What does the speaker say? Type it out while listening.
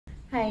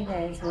Hi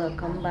guys,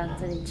 welcome back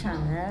to the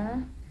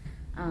channel.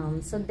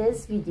 So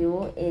this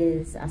video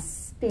is a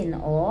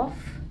spin-off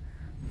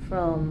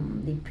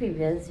from the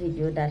previous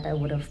video that I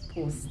would have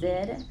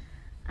posted,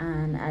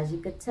 and as you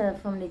could tell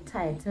from the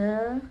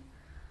title,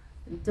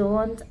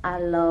 don't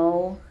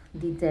allow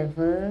the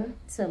devil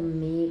to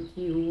make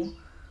you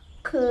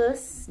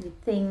curse the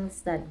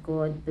things that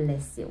God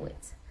bless you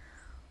with.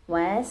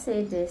 Why I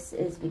say this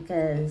is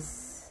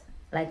because,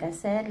 like I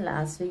said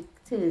last week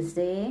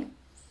Tuesday,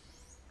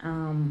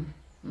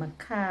 my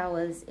car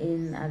was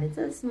in a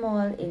little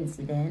small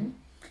incident.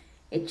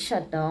 It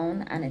shut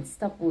down and it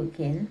stopped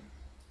working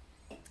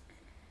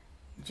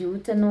due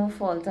to no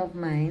fault of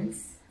mine.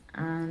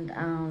 And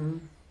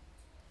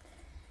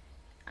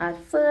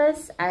at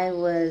first I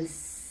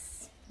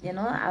was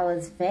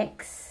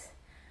vexed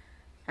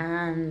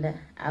and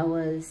I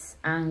was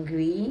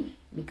angry,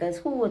 because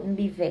who wouldn't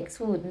be vexed,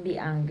 who wouldn't be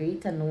angry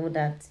to know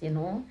that,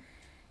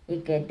 you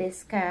get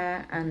this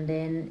car and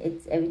then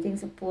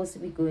everything's supposed to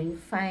be going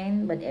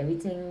fine, but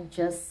everything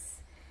just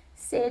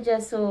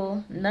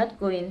so not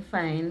going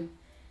fine.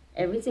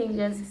 Everything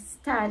just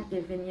start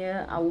giving you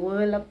a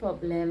world of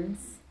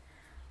problems.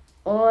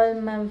 All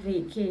my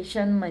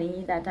vacation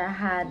money that I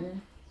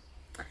had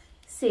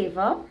saved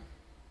up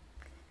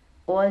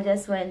all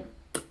just went.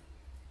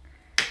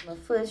 My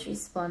first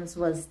response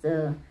was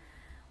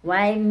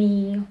why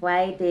me,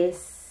 why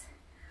this,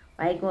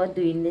 why God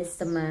doing this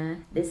to me?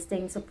 This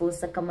thing's supposed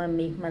to come and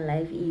make my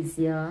life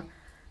easier,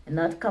 and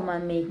not come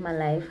and make my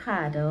life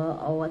harder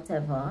or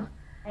whatever.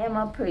 I am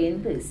a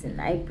praying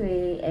person. I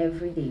pray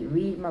every day,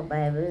 read my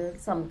Bible,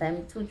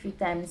 sometimes 2-3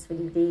 times for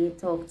the day,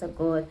 talk to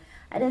God.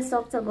 I just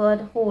talk to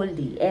God whole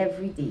day,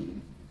 every day.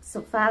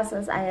 So fast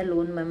as I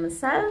alone by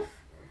myself,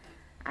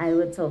 I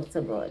would talk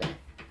to God.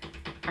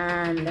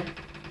 And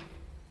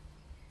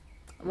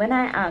when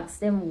I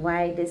asked him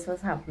why this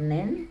was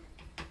happening,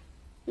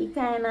 he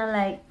kind of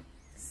like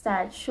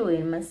start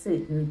showing me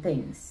certain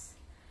things.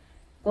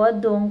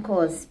 God don't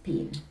cause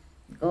pain.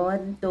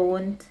 God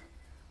don't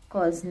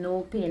cause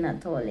no pain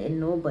at all in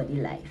nobody's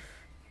life.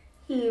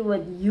 He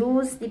would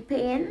use the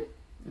pain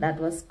that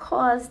was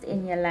caused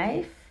in your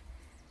life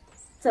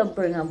to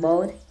bring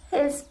about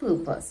his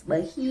purpose.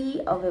 But he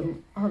of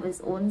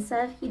his own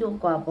self, he don't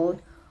go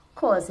about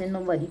causing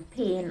nobody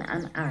pain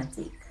and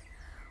heartache.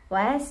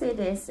 Why I say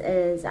this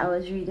is, I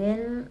was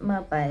reading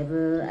my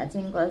Bible, I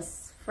think it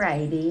was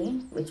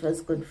Friday, which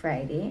was Good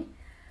Friday,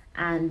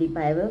 and the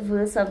Bible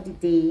verse of the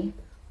day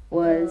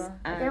was,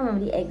 I can't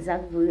remember the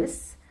exact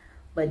verse,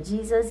 but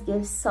Jesus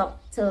gave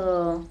sup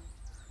to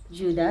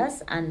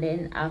Judas, and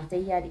then after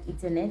he had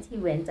eaten it, he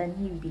went and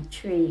he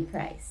betrayed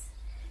Christ.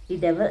 The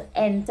devil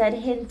entered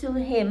into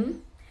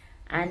him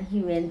and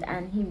he went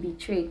and he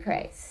betrayed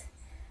Christ.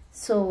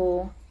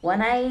 So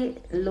when I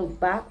look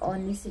back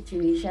on the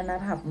situation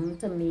that happened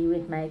to me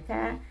with my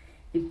car,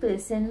 the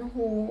person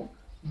who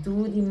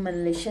do the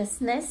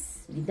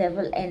maliciousness, the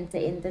devil enter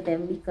into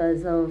them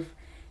because of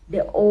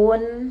their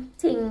own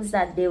things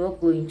that they were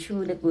going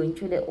through. They're going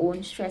through their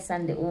own stress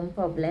and their own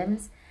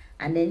problems,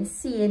 and then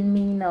seeing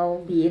me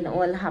now being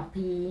all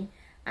happy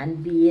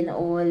and being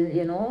all,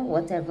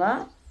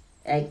 whatever,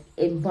 like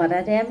it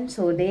bothered them,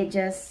 so they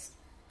just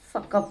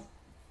fuck up.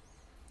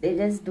 They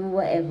just do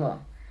whatever.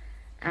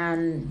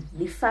 And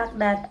the fact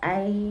that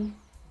I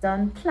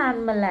don't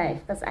plan my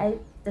life, because I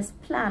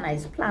just plan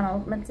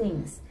out my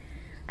things.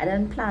 I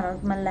don't plan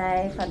out my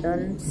life. I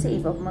don't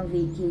save up my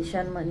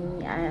vacation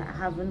money. I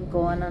haven't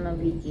gone on a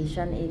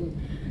vacation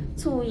in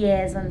 2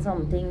 years and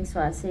something. So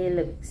I say,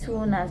 look,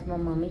 soon as my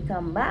mommy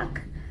come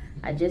back,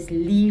 I just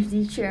leave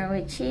the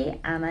children with she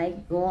and I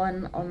go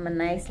on my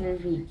nice little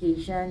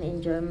vacation,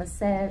 enjoy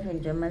myself,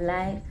 enjoy my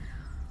life.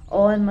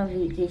 All my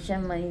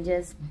vacation money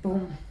just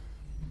boom,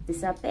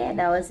 disappeared.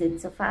 That was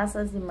it. So fast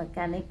as the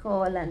mechanic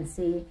call and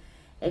say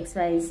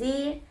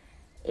XYZ,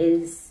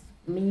 is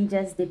me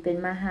just dipping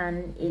my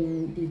hand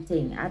in the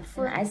thing. At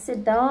first I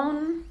sit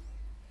down,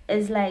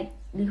 it's like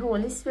the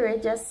Holy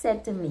Spirit just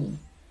said to me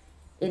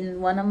in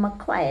one of my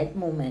quiet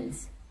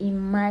moments,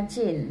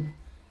 imagine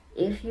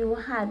if you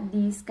had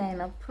these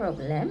kind of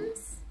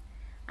problems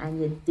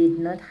and you did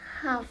not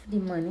have the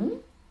money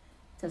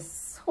to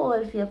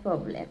solve your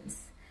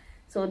problems.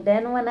 So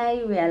then when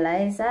I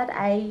realized that,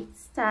 I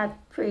start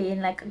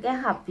praying, like I get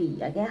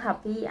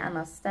happy and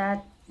I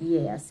start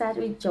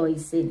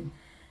rejoicing,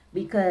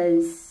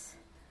 because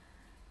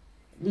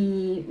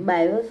the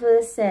Bible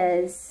verse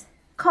says,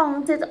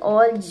 count it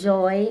all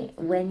joy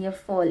when you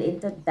fall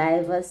into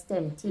diverse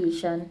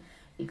temptation,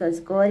 because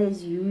God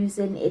is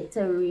using it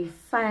to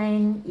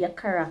refine your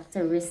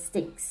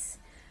characteristics.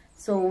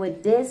 So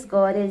with this,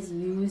 God is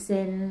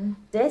using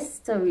this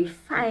to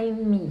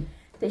refine me,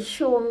 to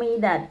show me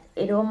that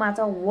it don't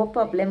matter what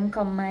problem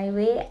come my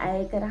way,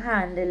 I can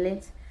handle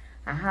it.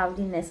 I have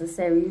the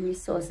necessary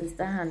resources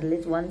to handle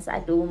it. Once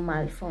I don't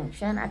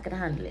malfunction, I can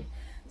handle it.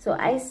 So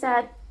I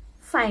start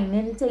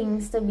finding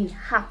things to be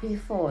happy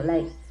for.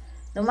 Like,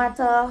 no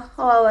matter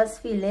how I was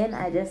feeling,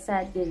 I just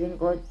start giving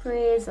God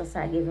praise. I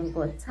start giving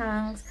God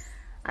thanks.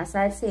 I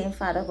start saying,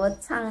 Father God,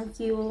 thank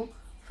you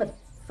for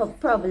for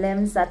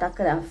problems that I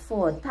could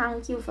afford.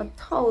 Thank you for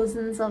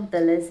thousands of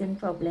dollars in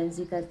problems,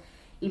 because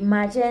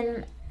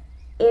imagine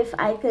if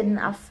I couldn't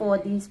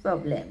afford these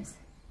problems.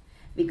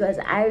 Because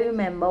I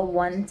remember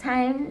one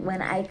time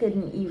when I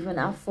couldn't even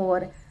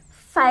afford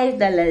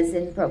 $5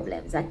 in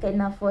problems. I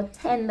couldn't afford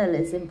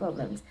 $10 in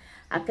problems.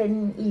 I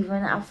couldn't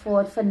even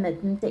afford for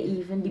nothing to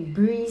even, the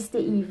breeze to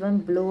even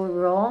blow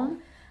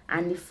wrong.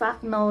 And the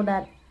fact now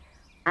that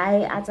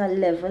I at a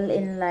level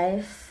in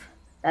life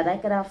that I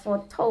could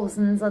afford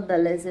thousands of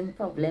dollars in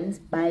problems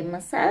by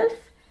myself.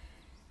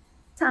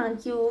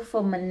 Thank you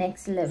for my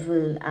next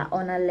level.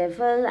 On a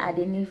level I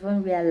didn't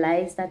even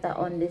realize that I'm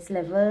on this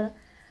level.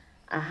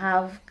 I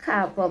have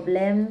car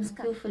problems.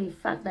 Thank you for the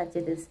fact that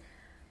you just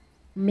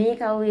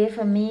make a way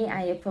for me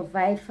and you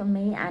provide for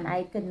me, and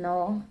I could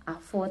now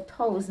afford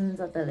thousands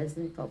of dollars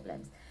in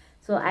problems.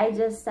 So I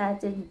just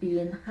started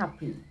being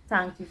happy.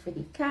 Thank you for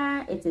the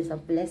car. It is a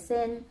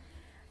blessing.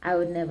 I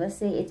would never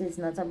say it is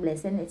not a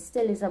blessing. It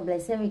still is a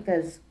blessing,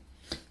 because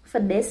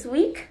for this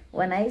week,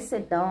 when I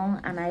sit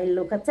down and I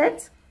look at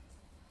it,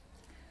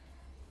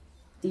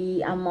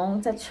 the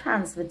amount of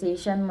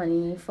transportation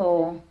money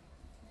for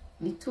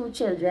the 2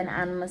 children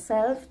and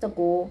myself to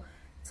go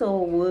to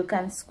work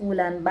and school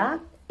and back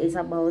is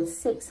about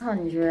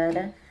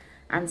 $600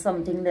 and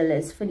something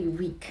for the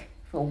week,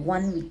 for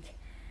 1 week.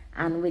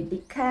 And with the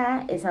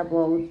car is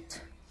about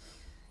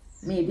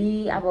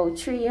maybe about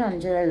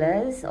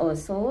 $300 or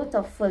so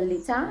to fill the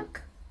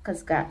tank,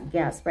 because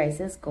gas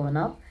prices gone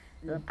up.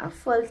 A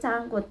full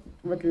tank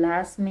would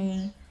last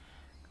me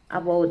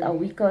about a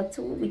week or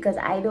 2, because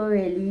I don't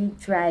really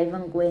drive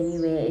and go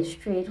anywhere. It's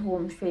straight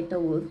home, straight to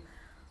work.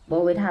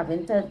 But with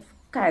having to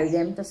carry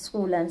them to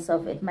school and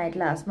stuff, it might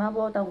last me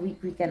about a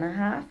week, week and a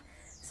half.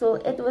 So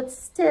it would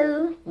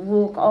still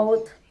work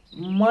out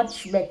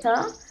much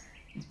better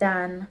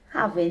than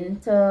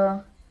having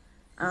to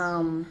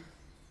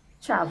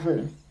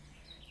travel.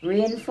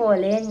 Rain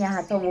falling, you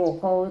had to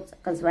walk out,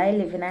 because where I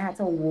live in, I had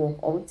to walk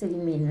out to the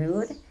main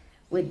road.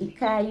 With the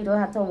car, you don't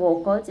have to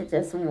walk out, you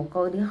just walk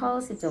out the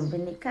house, you jump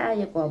in the car,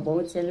 you go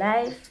about your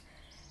life.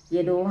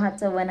 You don't have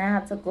to, when I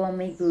have to go and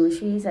make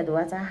groceries, I don't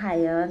have to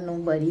hire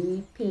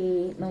nobody,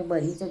 pay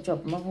nobody to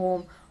drop me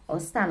home, or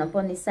stand up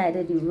on the side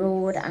of the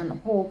road and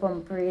hope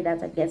and pray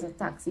that I get a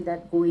taxi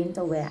that go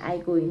into where I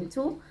go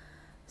into.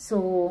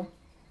 So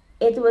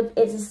it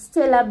is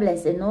still a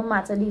blessing, no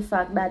matter the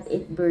fact that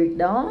it broke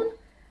down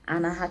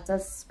and I had to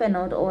spend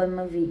out all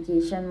my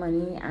vacation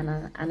money and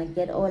I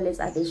get all this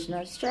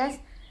additional stress.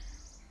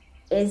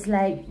 It's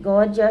like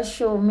God just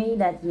showed me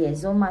that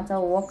yes, no matter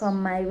what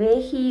come my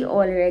way, He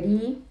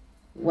already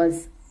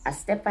was a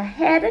step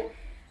ahead,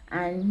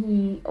 and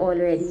He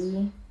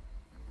already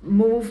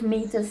moved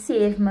me to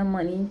save my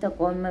money to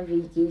go on my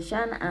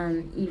vacation.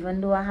 And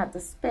even though I had to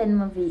spend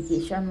my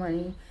vacation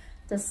money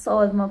to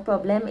solve my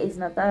problem, it's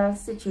not a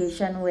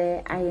situation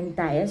where I in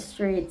dire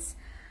straits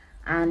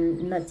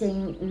and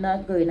nothing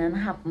not going to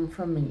happen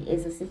for me.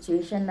 It's a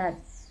situation that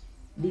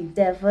the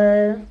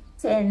devil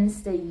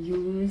tends to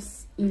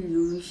use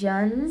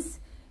illusions.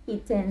 He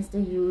tends to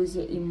use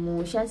your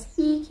emotions.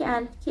 He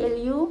can't kill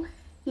you.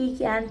 He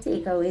can't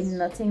take away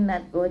nothing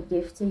that God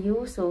gave to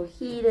you. So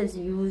He does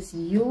use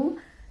you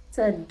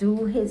to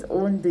do His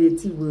own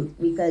dirty work.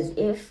 Because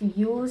if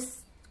you,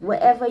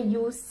 whatever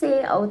you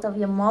say out of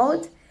your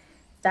mouth,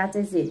 that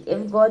is it.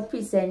 If God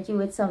presents you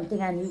with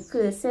something and you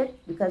curse it,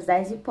 because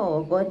that is the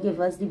power. God gave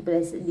us the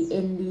blessing.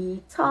 In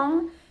the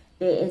tongue,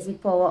 there is the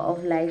power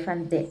of life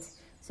and death.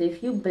 So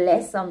if you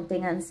bless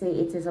something and say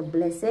it is a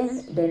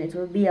blessing, then it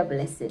will be a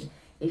blessing.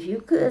 If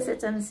you curse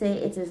it and say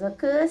it is a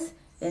curse,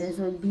 then it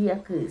will be a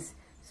curse.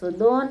 So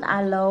don't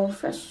allow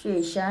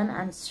frustration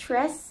and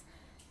stress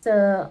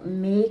to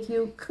make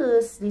you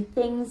curse the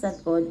things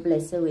that God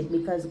bless you with,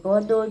 because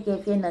God don't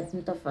give you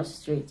nothing to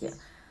frustrate you.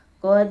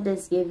 God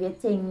just give you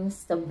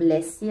things to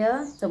bless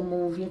you, to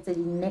move you to the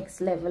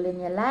next level in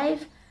your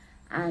life.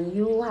 And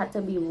you have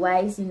to be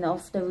wise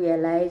enough to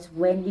realize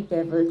when the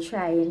devil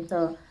trying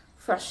to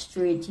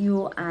frustrate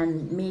you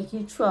and make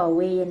you throw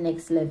away your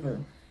next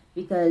level.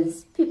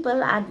 Because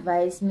people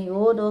advise me,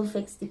 oh, don't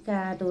fix the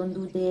car, don't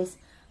do this,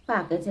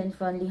 park it in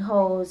front of the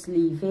house,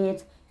 leave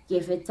it,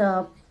 give it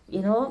up.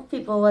 You know,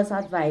 people was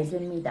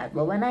advising me that.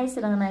 But when I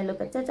sit down and I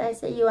look at it, I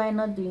say, you are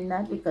not doing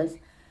that, because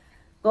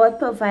God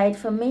provide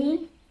for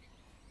me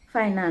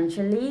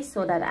financially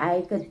so that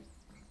I could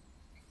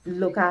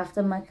look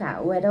after my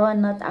car. Whether or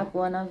not I go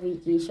on a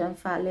vacation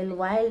for a little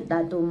while,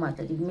 that don't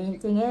matter. The main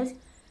thing is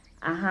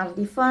I have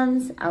the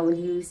funds, I will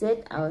use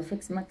it, I will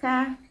fix my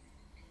car,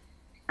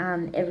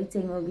 and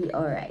everything will be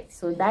alright.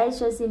 So that is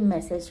just a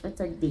message for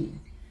today.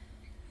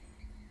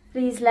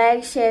 Please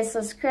like, share,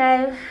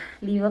 subscribe,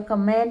 leave a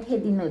comment,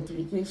 hit the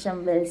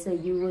notification bell so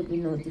you will be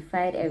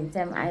notified every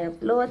time I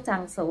upload.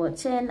 Thanks for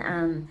watching,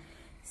 and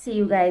see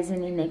you guys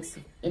in the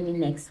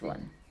next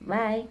one.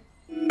 Bye.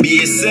 Be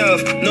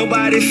yourself.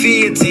 Nobody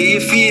fear till you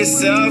fear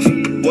yourself.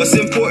 What's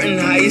important,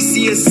 how you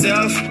see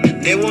yourself.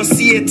 They won't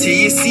see it till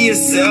you see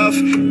yourself.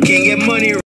 Can't get money.